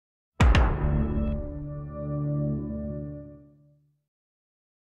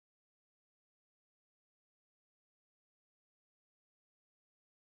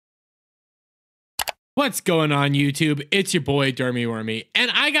What's going on, YouTube? It's your boy Dermy Wormy, and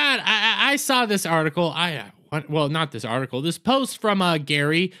I saw this article. Well, not this article. This post from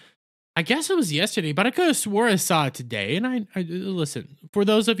Gary. I guess it was yesterday, but I could have swore I saw it today. And I listen. For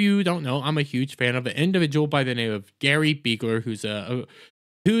those of you who don't know, I'm a huge fan of an individual by the name of Gary Beegler, whose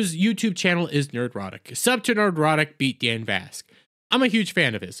YouTube channel is Nerdrotic. Sub to Nerdrotic, beat Dan Vask. I'm a huge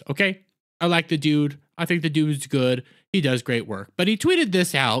fan of his. Okay, I like the dude. I think the dude's good. He does great work. But he tweeted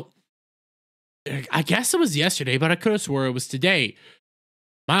this out. I guess it was yesterday, but I could have swore it was today.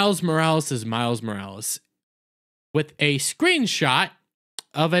 Miles Morales is Miles Morales, with a screenshot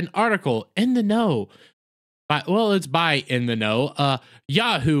of an article in the know. It's by In the Know.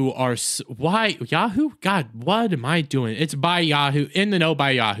 Yahoo Yahoo? God, what am I doing? It's by Yahoo. In the Know by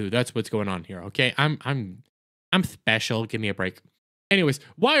Yahoo. That's what's going on here. Okay, I'm special. Give me a break. Anyways,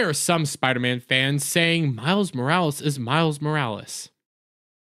 why are some Spider-Man fans saying Miles Morales is Miles Morales?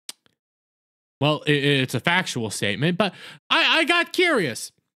 Well, it's a factual statement, but I got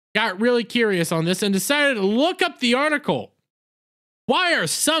curious. Got really curious on this and decided to look up the article. Why are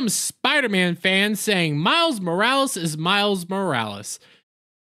some Spider-Man fans saying Miles Morales is Miles Morales?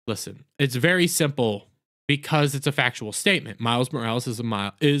 Listen, it's very simple because it's a factual statement. Miles Morales is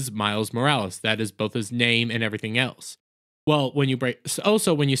Miles Morales. That is both his name and everything else. Well, when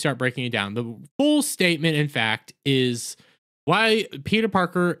you start breaking it down, the full statement, in fact, is why Peter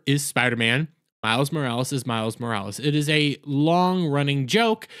Parker is Spider-Man. Miles Morales is Miles Morales. It is a long-running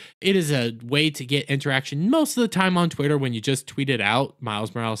joke. It is a way to get interaction most of the time on Twitter when you just tweet it out.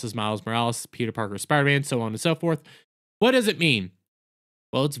 Miles Morales is Miles Morales, Peter Parker is Spider-Man, so on and so forth. What does it mean?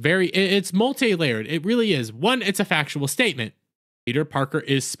 Well, it's multi-layered. It really is. One, it's a factual statement. Peter Parker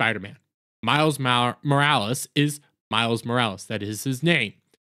is Spider-Man. Miles Morales is Miles Morales. That is his name.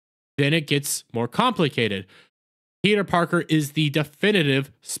 Then it gets more complicated. Peter Parker is the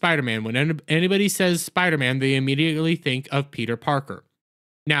definitive Spider-Man. When anybody says Spider-Man, they immediately think of Peter Parker.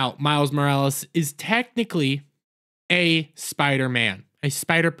 Now, Miles Morales is technically a Spider-Man, a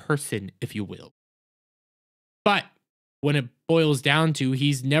Spider-Person, if you will. But when it boils down to,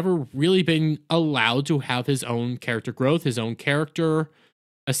 he's never really been allowed to have his own character growth, his own character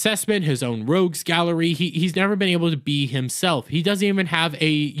assessment, his own rogues gallery. He's never been able to be himself. He doesn't even have a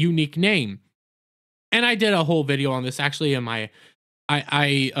unique name. And I did a whole video on this actually in my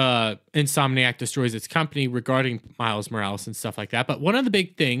Insomniac Destroys Its Company regarding Miles Morales and stuff like that. But one of the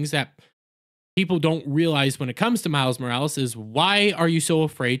big things that people don't realize when it comes to Miles Morales is, why are you so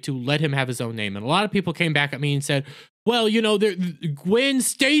afraid to let him have his own name? And a lot of people came back at me and said, well, you know, Gwen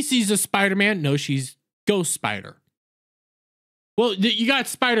Stacy's a Spider-Man. No, she's Ghost Spider. Well, you got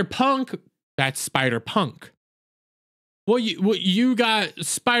Spider-Punk. That's Spider-Punk. Well, you got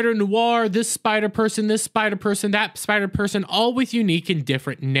Spider Noir, this Spider-Person, that Spider-Person, all with unique and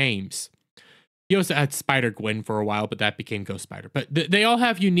different names. You also had Spider-Gwen for a while, but that became Ghost Spider. But they all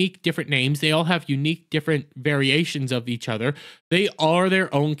have unique different names. They all have unique different variations of each other. They are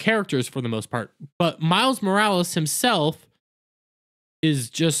their own characters for the most part. But Miles Morales himself is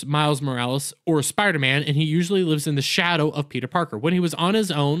just Miles Morales or Spider-Man, and he usually lives in the shadow of Peter Parker. When he was on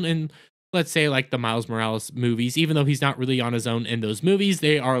his own, and let's say like the Miles Morales movies, even though he's not really on his own in those movies,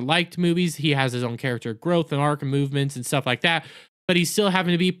 they are liked movies. He has his own character growth and arc and movements and stuff like that, but he's still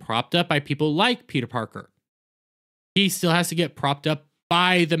having to be propped up by people like Peter Parker. He still has to get propped up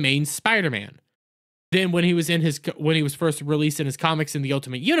by the main Spider-Man. Then when he was first released in his comics in the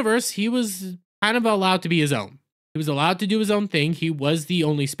Ultimate Universe, he was kind of allowed to be his own. He was allowed to do his own thing. He was the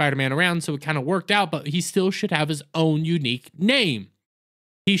only Spider-Man around, so it kind of worked out, but he still should have his own unique name.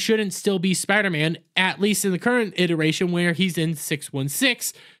 He shouldn't still be Spider-Man, at least in the current iteration where he's in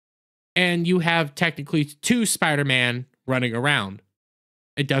 616, and you have technically two Spider-Man running around.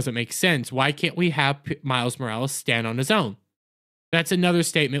 It doesn't make sense. Why can't we have Miles Morales stand on his own? That's another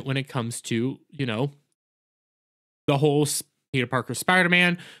statement when it comes to, you know, the whole Peter Parker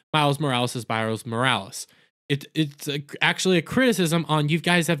Spider-Man, Miles Morales is Miles Morales. It's actually a criticism on, you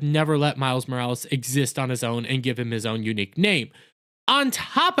guys have never let Miles Morales exist on his own and give him his own unique name. On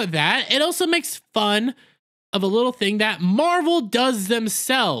top of that, it also makes fun of a little thing that Marvel does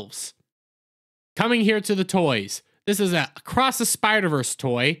themselves. Coming here to the toys. This is a Across the Spider-Verse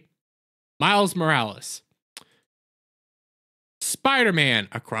toy. Miles Morales. Spider-Man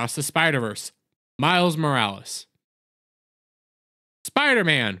Across the Spider-Verse. Miles Morales.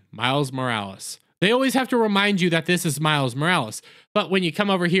 Spider-Man, Miles Morales. They always have to remind you that this is Miles Morales. But when you come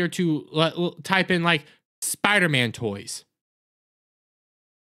over here to type in like Spider-Man toys,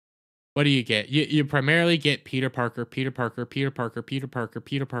 what do you get? You primarily get Peter Parker, Peter Parker, Peter Parker, Peter Parker,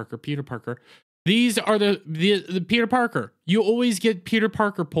 Peter Parker, Peter Parker. These are the Peter Parker. You always get Peter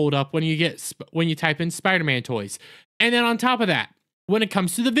Parker pulled up when you type in Spider-Man toys. And then on top of that, when it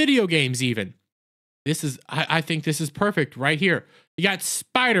comes to the video games, even I think this is perfect right here. You got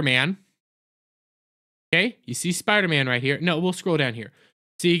Spider-Man. Okay, you see Spider-Man right here. No, we'll scroll down here.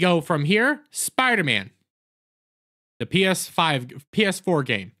 So you go from here, Spider-Man, the PS4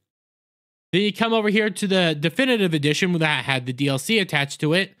 game. Then you come over here to the definitive edition that had the DLC attached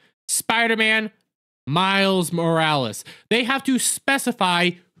to it. Spider-Man, Miles Morales. They have to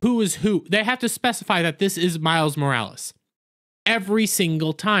specify who is who. They have to specify that this is Miles Morales every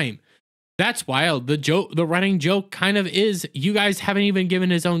single time. That's why the running joke kind of is, you guys haven't even given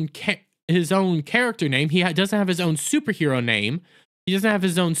his own character name. He doesn't have his own superhero name. He doesn't have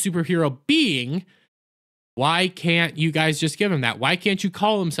his own superhero being. Why can't you guys just give him that? Why can't you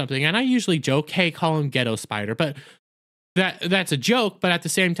call him something? And I usually joke, hey, call him Ghetto Spider, but that's a joke. But at the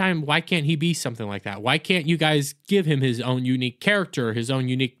same time, why can't he be something like that? Why can't you guys give him his own unique character, his own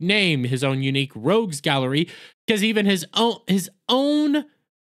unique name, his own unique rogues gallery? Because even his own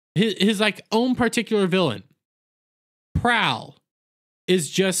particular villain, Prowl, is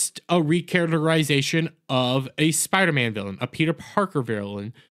just a recharacterization of a Spider-Man villain, a Peter Parker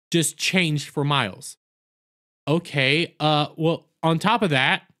villain, just changed for Miles. Okay, well, on top of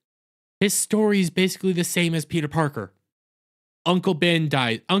that, his story is basically the same as Peter Parker. Uncle Ben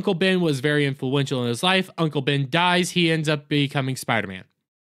died. Uncle Ben was very influential in his life. Uncle Ben dies. He ends up becoming Spider-Man.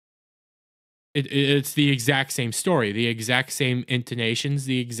 It's the exact same story, the exact same intonations,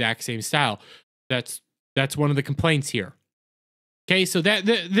 the exact same style. That's one of the complaints here. Okay, so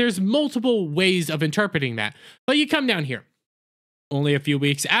there's multiple ways of interpreting that. But you come down here. Only a few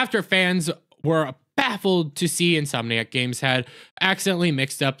weeks after fans were baffled to see Insomniac Games had accidentally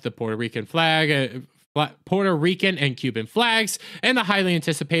mixed up the Puerto Rican and Cuban flags and the highly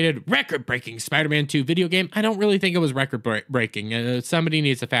anticipated record-breaking Spider-Man 2 video game. I don't really think it was record-breaking. Somebody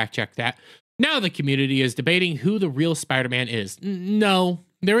needs to fact-check that. Now the community is debating who the real Spider-Man is. No,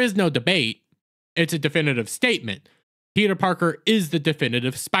 there is no debate. It's a definitive statement. Peter Parker is the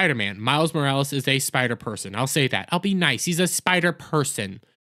definitive Spider-Man. Miles Morales is a Spider-Person. I'll say that. I'll be nice. He's a Spider-Person.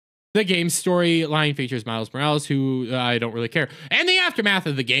 The game's storyline features Miles Morales, who I don't really care. And the aftermath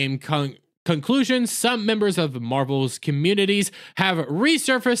of the game conclusion, some members of Marvel's communities have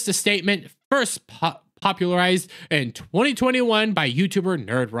resurfaced a statement first popularized in 2021 by YouTuber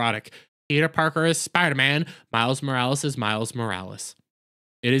Nerdrotic. Peter Parker is Spider-Man. Miles Morales is Miles Morales.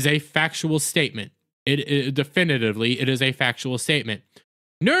 It is a factual statement. Definitively, it is a factual statement.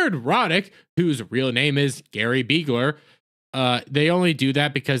 Nerdrotic, whose real name is Gary Beegler, they only do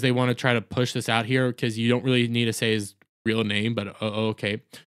that because they want to try to push this out here because you don't really need to say his real name, but okay.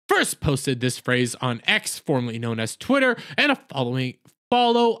 First posted this phrase on X, formerly known as Twitter, and a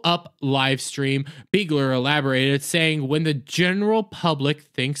follow-up live stream. Beegler elaborated, saying, when the general public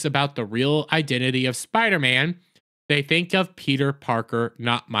thinks about the real identity of Spider-Man, they think of Peter Parker,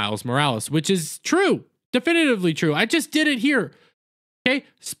 not Miles Morales, which is true, definitively true. I just did it here. Okay,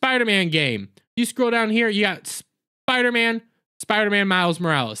 Spider-Man game. You scroll down here, you got Spider-Man, Miles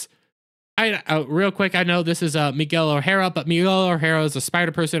Morales. Real quick, I know this is Miguel O'Hara, but Miguel O'Hara is a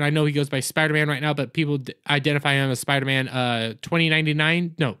Spider-Person. I know he goes by Spider-Man right now, but people identify him as Spider-Man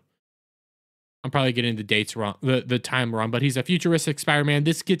 2099. No, I'm probably getting the dates wrong, the time wrong, but he's a futuristic Spider-Man.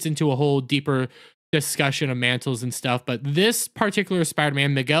 This gets into a whole deeper discussion of mantles and stuff, but this particular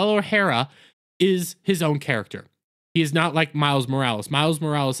Spider-Man, Miguel O'Hara, is his own character. He is not like Miles Morales. Miles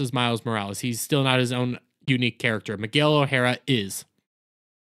Morales is Miles Morales. He's still not his own unique character. Miguel O'Hara is.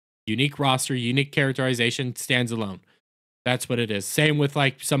 Unique roster, unique characterization, stands alone. That's what it is. Same with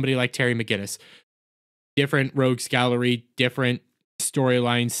like somebody like Terry McGinnis. Different rogues gallery, different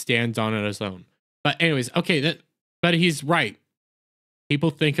storyline, stands on it his own. But anyways, okay, but he's right. People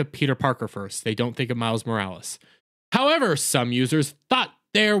think of Peter Parker first. They don't think of Miles Morales. However, some users thought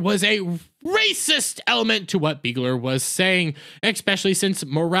there was a racist element to what Beegler was saying, especially since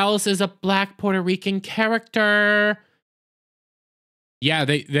Morales is a Black Puerto Rican character. Yeah,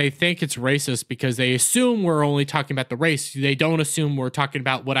 they think it's racist because they assume we're only talking about the race. They don't assume we're talking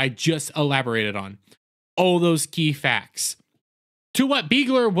about what I just elaborated on. All those key facts. To what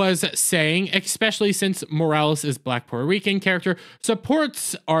Beegler was saying, especially since Morales is Black Puerto Rican character,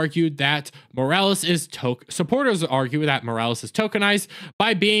 supporters argue that Morales is tokenized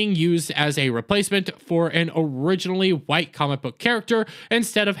by being used as a replacement for an originally white comic book character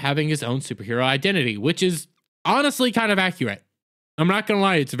instead of having his own superhero identity, which is honestly kind of accurate. I'm not going to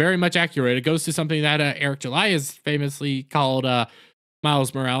lie, it's very much accurate. It goes to something that Eric July has famously called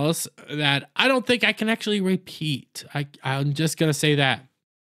Miles Morales that I don't think I can actually repeat. I'm just going to say that.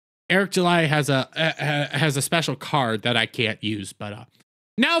 Eric July has a special card that I can't use, but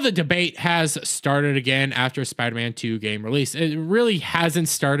now the debate has started again after Spider-Man 2 game release. It really hasn't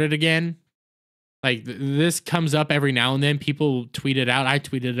started again. Like, this comes up every now and then. People tweet it out. I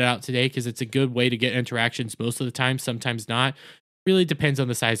tweeted it out today because it's a good way to get interactions most of the time, sometimes not. Really depends on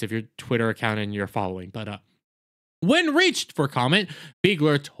the size of your Twitter account and your following. But when reached for comment,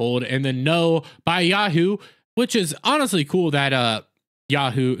 Beagler told in the No by Yahoo, which is honestly cool that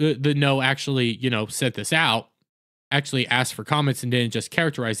Yahoo, the No, actually, sent this out, actually asked for comments and didn't just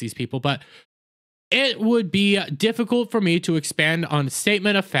characterize these people. But it would be difficult for me to expand on a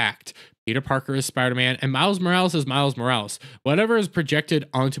statement of fact. Peter Parker is Spider-Man and Miles Morales is Miles Morales. Whatever is projected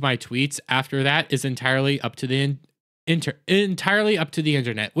onto my tweets after that is entirely up to the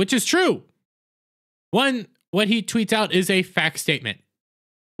internet, which is true. What he tweets out is a fact statement.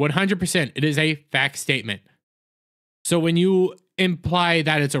 100%, it is a fact statement. So when you imply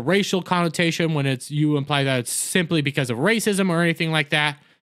that it's a racial connotation, when you imply that it's simply because of racism or anything like that,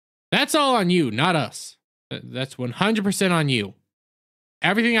 that's all on you, not us. That's 100% on you.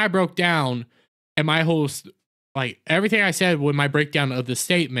 Everything I broke down and everything I said with my breakdown of the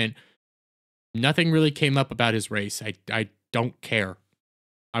statement, nothing really came up about his race. I don't care.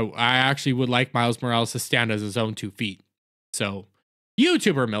 I actually would like Miles Morales to stand as his own 2 feet. So,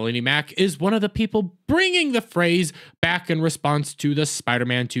 YouTuber Melanie Mac is one of the people bringing the phrase back in response to the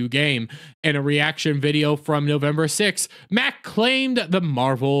Spider-Man 2 game. In a reaction video from November 6th, Mac claimed that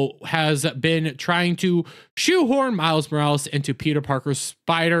Marvel has been trying to shoehorn Miles Morales into Peter Parker's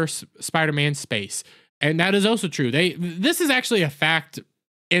Spider-Man space. And that is also true. This is actually a fact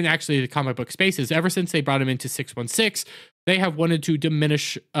in actually the comic book spaces. Ever since they brought him into 616, they have wanted to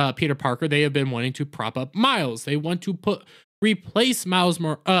diminish Peter Parker. They have been wanting to prop up Miles. They want to replace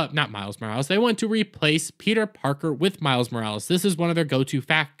not Miles Morales. They want to replace Peter Parker with Miles Morales. This is one of their go-to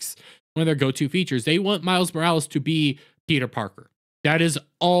facts, one of their go-to features. They want Miles Morales to be Peter Parker. That is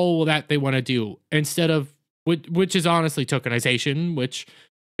all that they want to do, instead of, which is honestly tokenization, which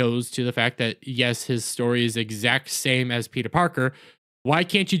goes to the fact that, yes, his story is exact same as Peter Parker. Why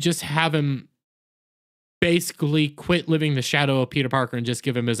can't you just have him basically quit living the shadow of Peter Parker and just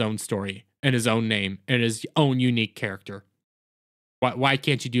give him his own story and his own name and his own unique character? Why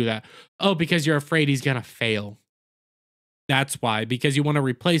can't you do that? Oh, because you're afraid he's going to fail. That's why. Because you want to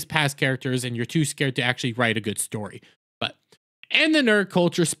replace past characters and you're too scared to actually write a good story. But in the nerd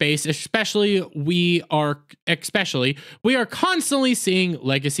culture space, we are constantly seeing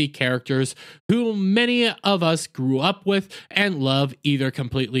legacy characters who many of us grew up with and love either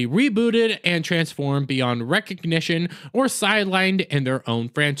completely rebooted and transformed beyond recognition or sidelined in their own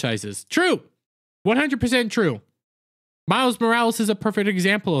franchises. True. 100% true. Miles Morales is a perfect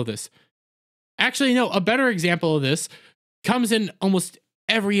example of this. Actually, no, a better example of this comes in almost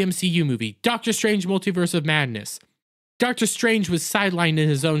every MCU movie. Doctor Strange Multiverse of Madness. Doctor Strange was sidelined in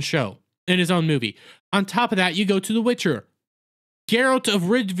his own show, in his own movie. On top of that, you go to The Witcher. Geralt of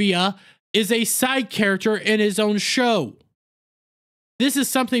Rivia is a side character in his own show. This is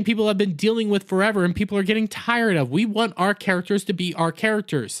something people have been dealing with forever and people are getting tired of. We want our characters to be our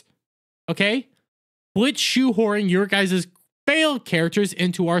characters. Okay? Quit shoehorning your guys' failed characters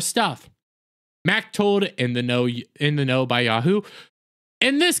into our stuff. Mac told in the No by Yahoo,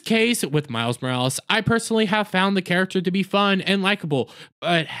 in this case with Miles Morales, I personally have found the character to be fun and likable,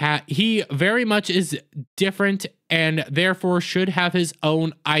 but he very much is different and therefore should have his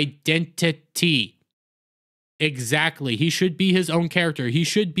own identity. Exactly. He should be his own character. He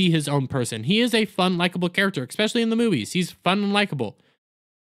should be his own person. He is a fun, likable character, especially in the movies. He's fun and likable.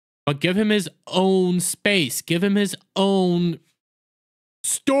 But give him his own space. Give him his own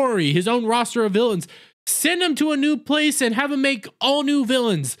story, his own roster of villains. Send him to a new place and have him make all new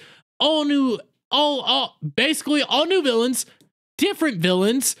villains. Basically all new villains, different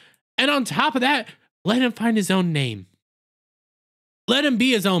villains. And on top of that, let him find his own name. Let him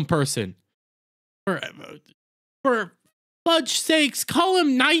be his own person. For fudge sakes, call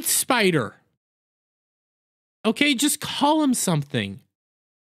him Night Spider. Okay, just call him something.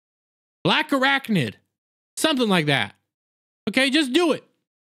 Black Arachnid. Something like that. Okay, just do it.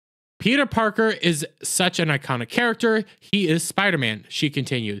 Peter Parker is such an iconic character. He is Spider-Man, she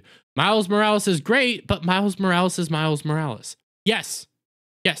continued. Miles Morales is great, but Miles Morales is Miles Morales. Yes.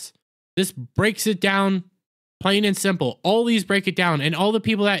 Yes. This breaks it down plain and simple. All these break it down. And all the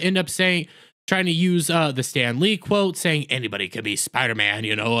people that end up trying to use the Stan Lee quote, saying anybody could be Spider-Man,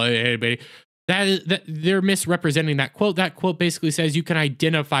 anybody. That they're misrepresenting that quote. That quote basically says you can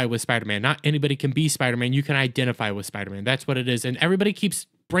identify with Spider-Man. Not anybody can be Spider-Man. You can identify with Spider-Man. That's what it is. And everybody keeps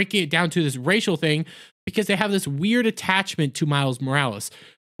breaking it down to this racial thing because they have this weird attachment to Miles Morales.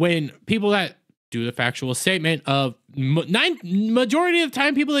 when people that do the factual statement of majority of the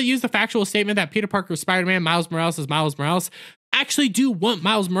time, people that use the factual statement that Peter Parker is Spider-Man, Miles Morales is Miles Morales, actually do want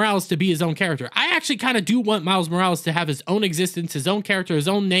Miles Morales to be his own character. I actually kind of do want Miles Morales to have his own existence, his own character, his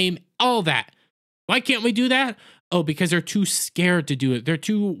own name, all that. Why can't we do that? Oh, because they're too scared to do it. They're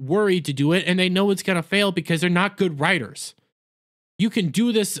too worried to do it, and they know it's going to fail because they're not good writers. You can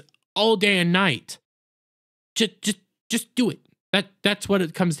do this all day and night. Just do it. That's what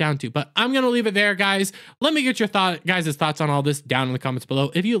it comes down to. But I'm going to leave it there, guys. Let me get your guys' thoughts on all this down in the comments below.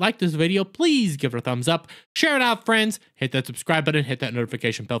 If you like this video, please give it a thumbs up. Share it out, friends. Hit that subscribe button. Hit that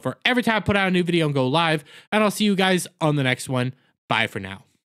notification bell for every time I put out a new video and go live. And I'll see you guys on the next one. Bye for now.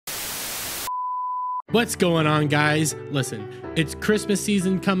 What's going on, guys? Listen, it's Christmas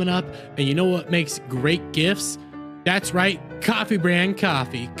season coming up, and you know what makes great gifts? That's right, Coffee Brand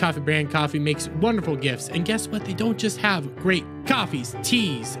Coffee. Coffee Brand Coffee makes wonderful gifts, and guess what? They don't just have great coffees,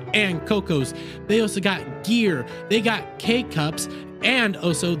 teas, and cocos. They also got gear. They got K-cups, and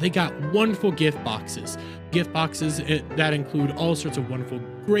also they got wonderful gift boxes. Gift boxes that include all sorts of wonderful,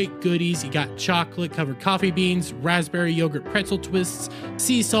 great goodies. You got chocolate-covered coffee beans, raspberry yogurt pretzel twists,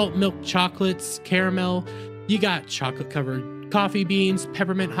 sea salt milk chocolates, caramel. You got chocolate-covered coffee beans,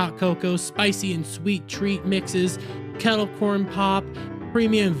 peppermint hot cocoa, spicy and sweet treat mixes, kettle corn pop,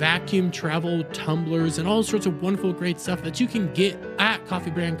 premium vacuum travel tumblers, and all sorts of wonderful great stuff that you can get at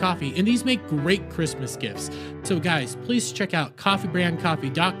Coffee Brand Coffee. And these make great Christmas gifts. So guys, please check out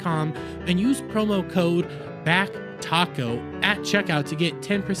coffeebrandcoffee.com and use promo code BACKTACO at checkout to get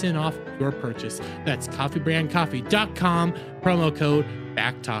 10% off your purchase. That's coffeebrandcoffee.com, promo code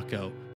BACKTACO.